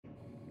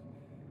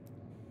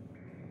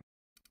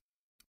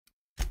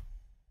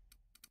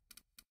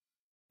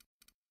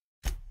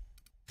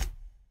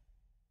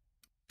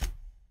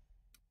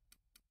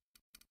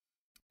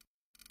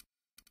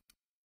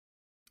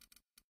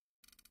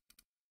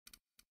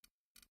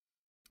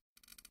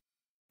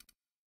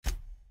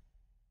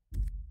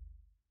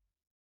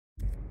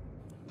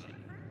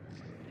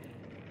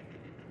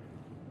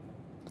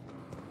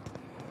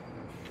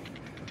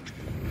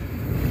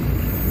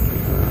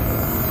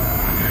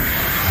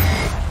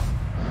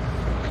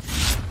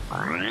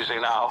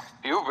Now,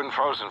 you've been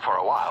frozen for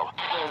a while.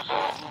 There's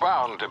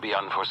bound to be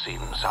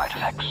unforeseen side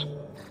effects.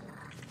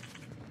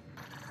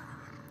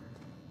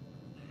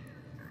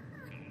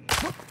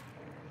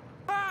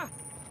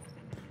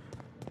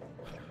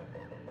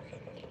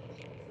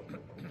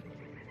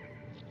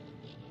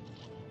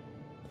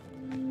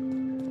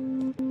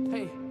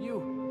 Hey,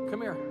 you,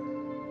 come here.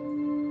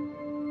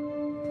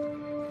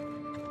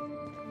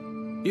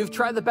 You've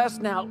tried the best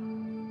now.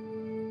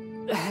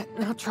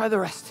 Now try the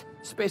rest.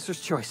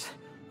 Spacer's choice.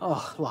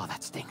 Oh, wow,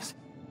 that stings.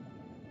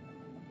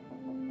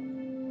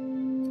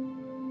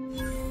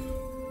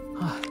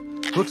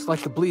 Looks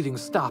like the bleeding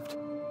stopped.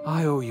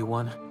 I owe you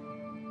one.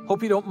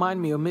 Hope you don't mind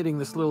me omitting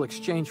this little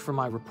exchange for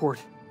my report.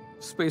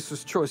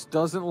 Spacer's choice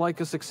doesn't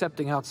like us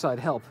accepting outside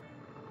help.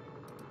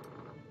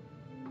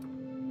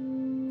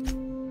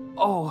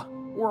 Oh,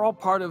 we're all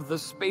part of the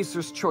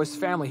Spacer's Choice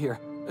family here.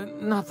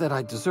 Not that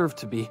I deserve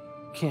to be.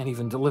 Can't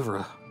even deliver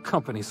a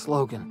company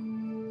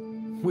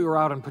slogan. We were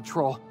out on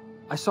patrol.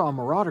 I saw a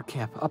marauder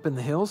camp up in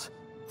the hills.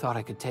 Thought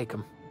I could take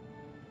them.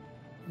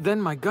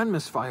 Then my gun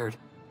misfired.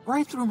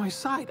 Right through my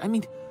side. I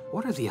mean,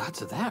 what are the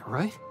odds of that,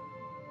 right?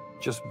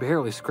 Just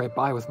barely scraped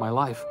by with my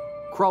life.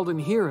 Crawled in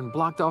here and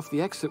blocked off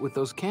the exit with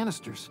those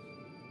canisters.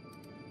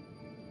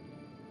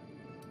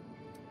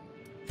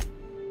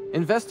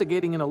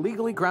 Investigating an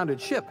illegally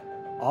grounded ship.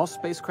 All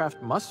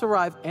spacecraft must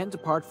arrive and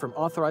depart from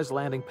authorized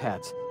landing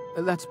pads.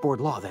 That's board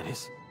law, that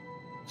is.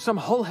 Some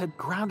hullhead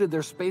grounded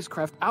their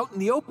spacecraft out in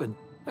the open.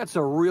 That's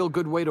a real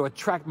good way to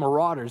attract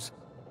marauders.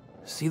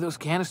 See those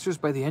canisters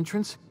by the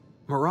entrance?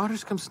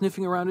 Marauders come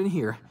sniffing around in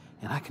here,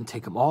 and I can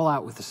take them all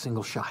out with a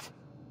single shot.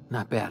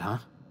 Not bad, huh?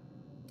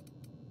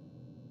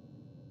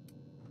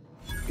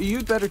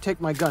 You'd better take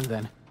my gun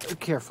then.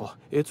 Careful,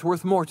 it's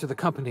worth more to the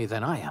company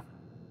than I am.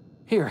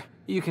 Here,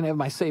 you can have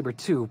my saber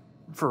too,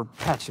 for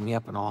patching me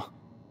up and all.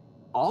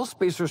 All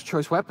Spacer's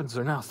Choice weapons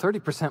are now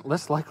 30%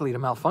 less likely to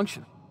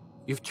malfunction.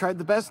 You've tried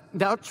the best,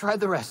 now try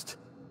the rest.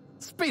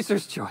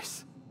 Spacer's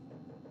Choice.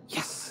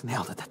 Yes,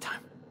 nailed it that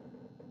time.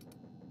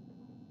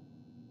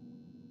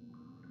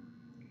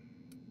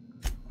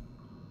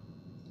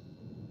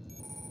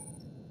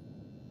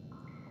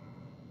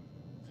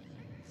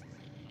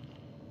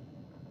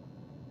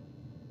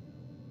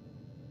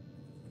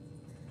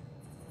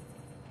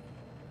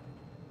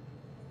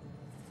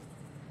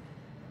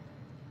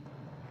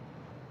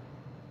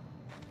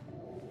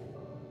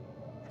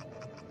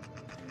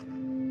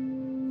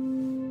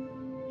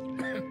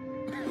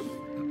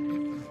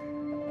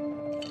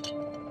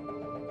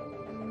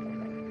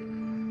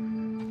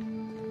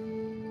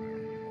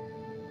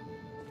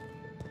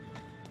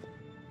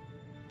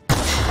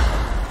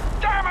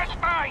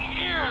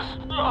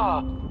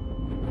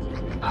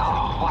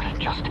 Oh, what had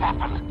just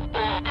happened?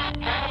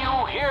 Can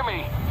you hear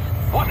me?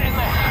 What in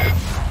the hell?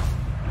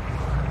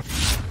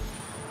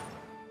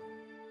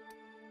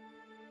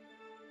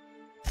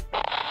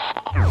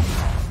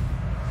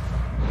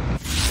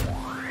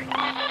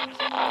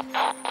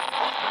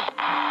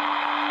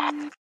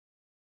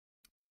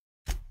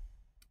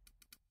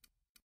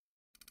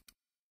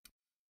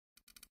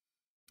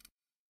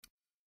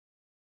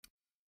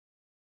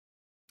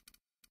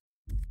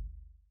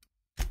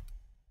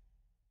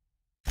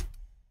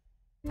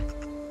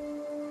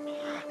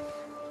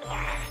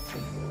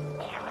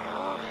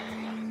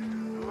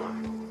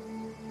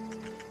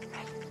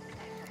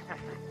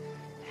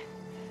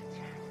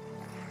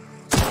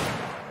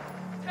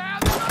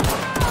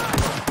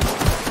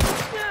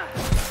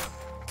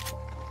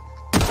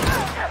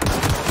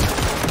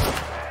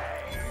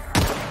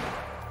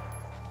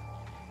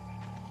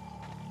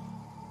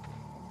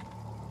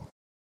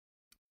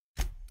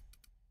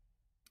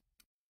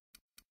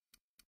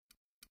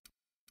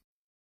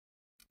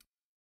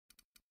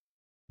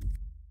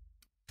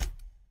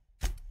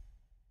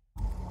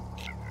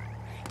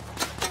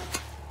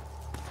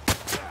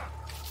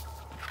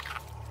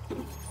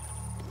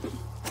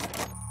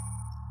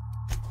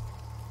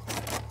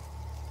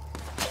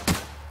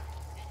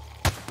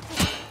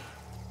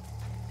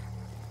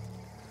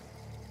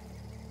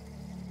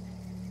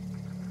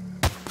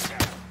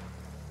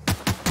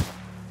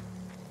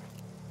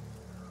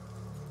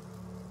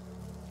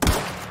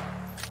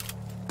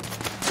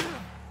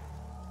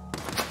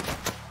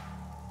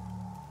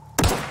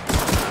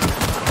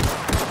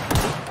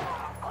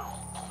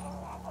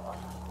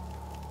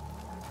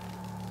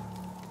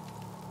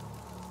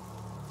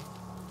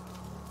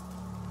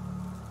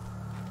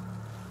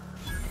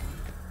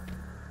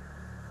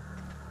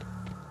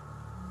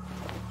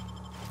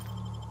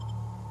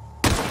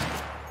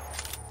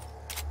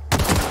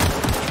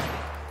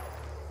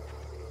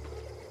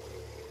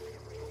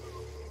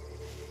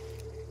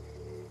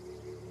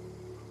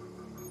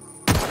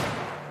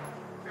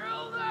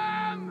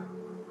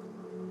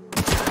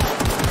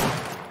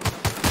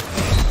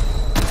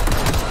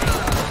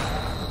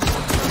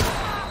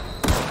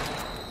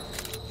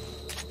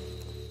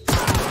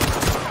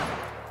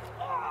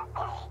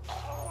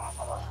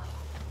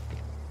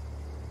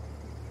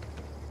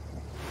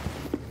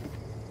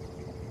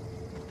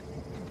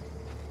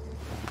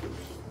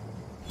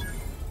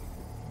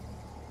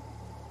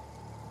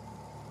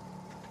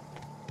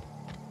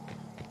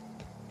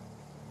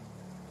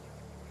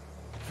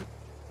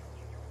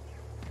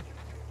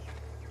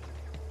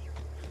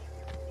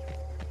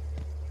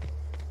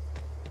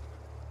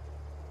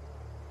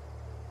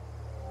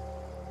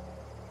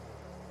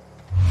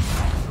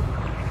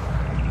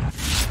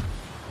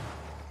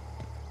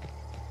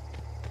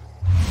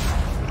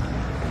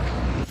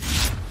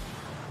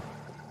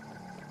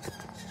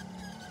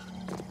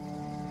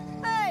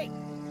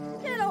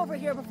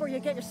 here before you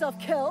get yourself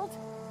killed.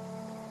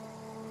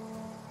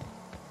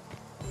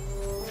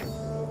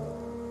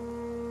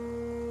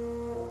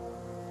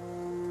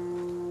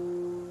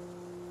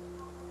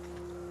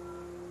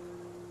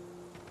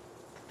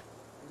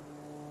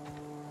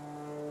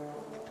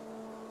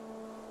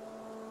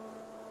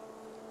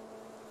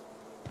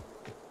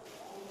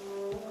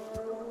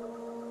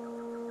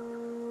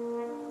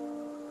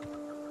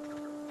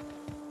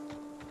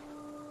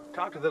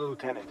 Talk to the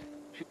lieutenant.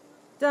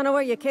 Don't know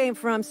where you came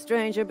from,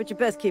 stranger, but you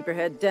best keep your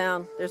head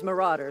down. There's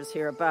marauders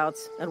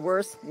hereabouts, and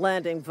worse,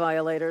 landing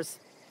violators.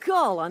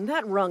 Gall on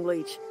that rung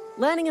leech.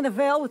 Landing in the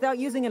Vale without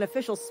using an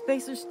official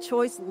Spacer's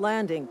Choice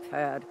landing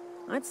pad.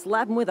 I'd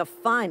slap him with a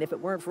fine if it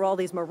weren't for all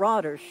these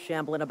marauders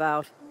shambling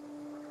about.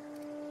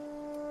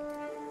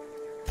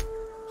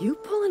 You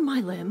pulling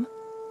my limb?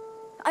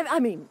 I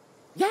mean,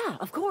 yeah,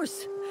 of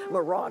course.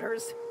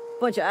 Marauders.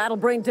 Bunch of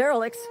addle-brained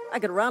derelicts. I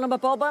could round them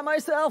up all by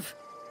myself.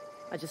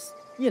 I just,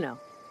 you know,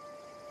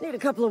 need a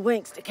couple of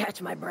winks to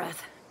catch my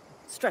breath.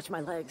 Stretch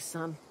my legs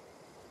some.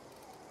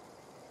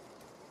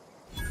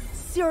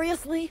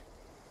 Seriously?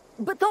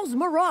 But those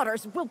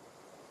marauders will...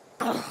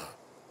 Ugh.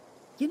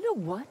 You know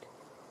what?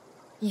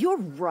 You're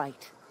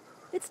right.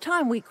 It's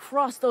time we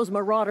cross those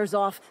marauders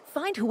off,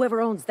 find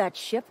whoever owns that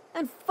ship,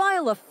 and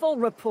file a full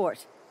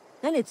report.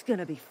 Then it's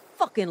gonna be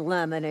fucking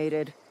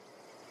laminated.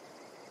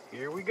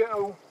 Here we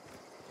go.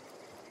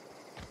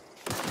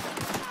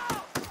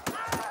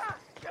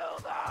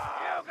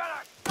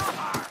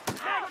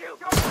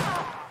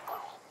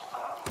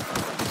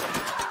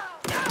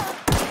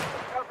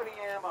 Company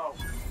ammo.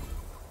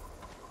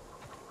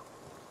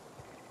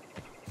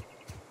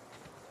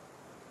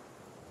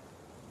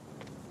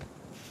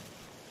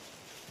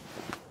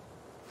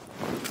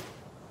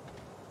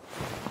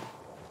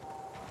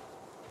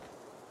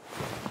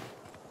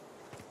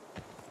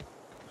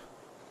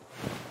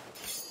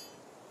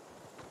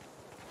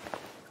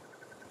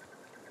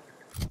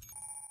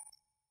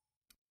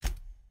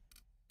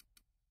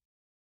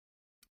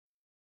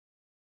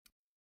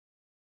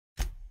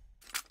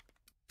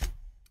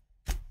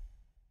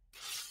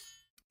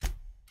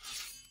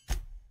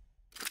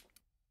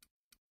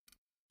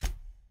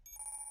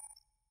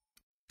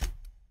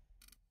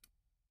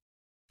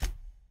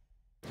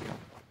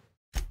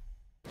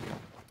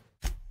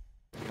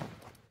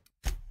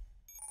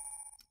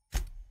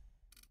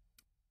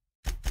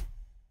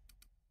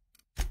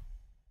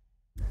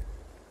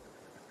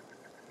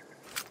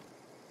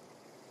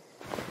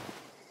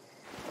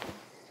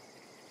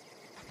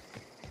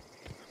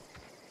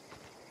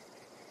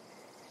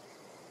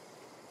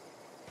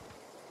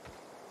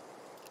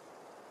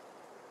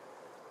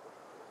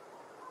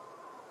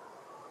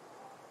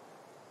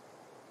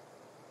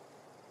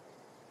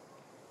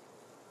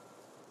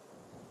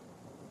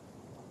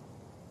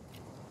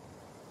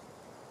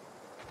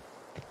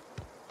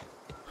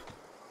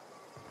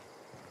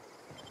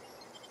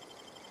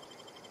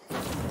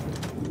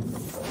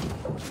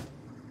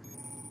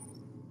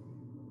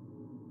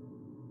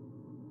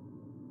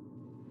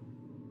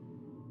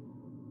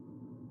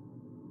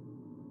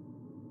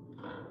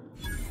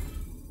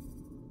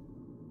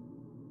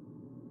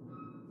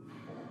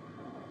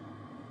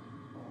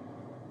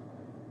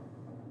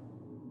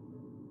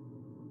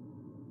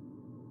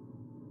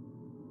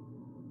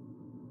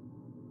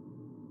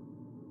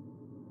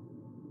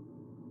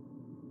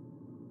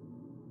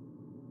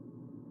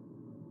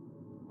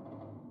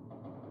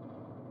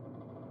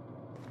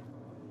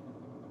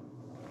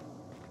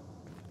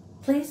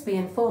 Please be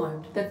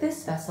informed that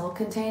this vessel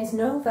contains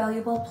no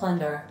valuable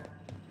plunder.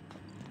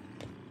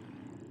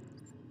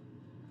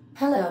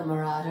 Hello,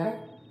 Marauder.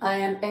 I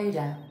am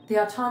Ada, the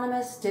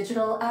autonomous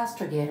digital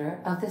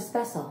astrogator of this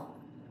vessel.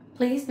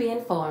 Please be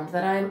informed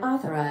that I am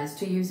authorized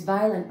to use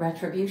violent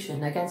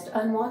retribution against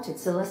unwanted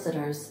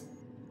solicitors.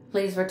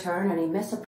 Please return any misappropriation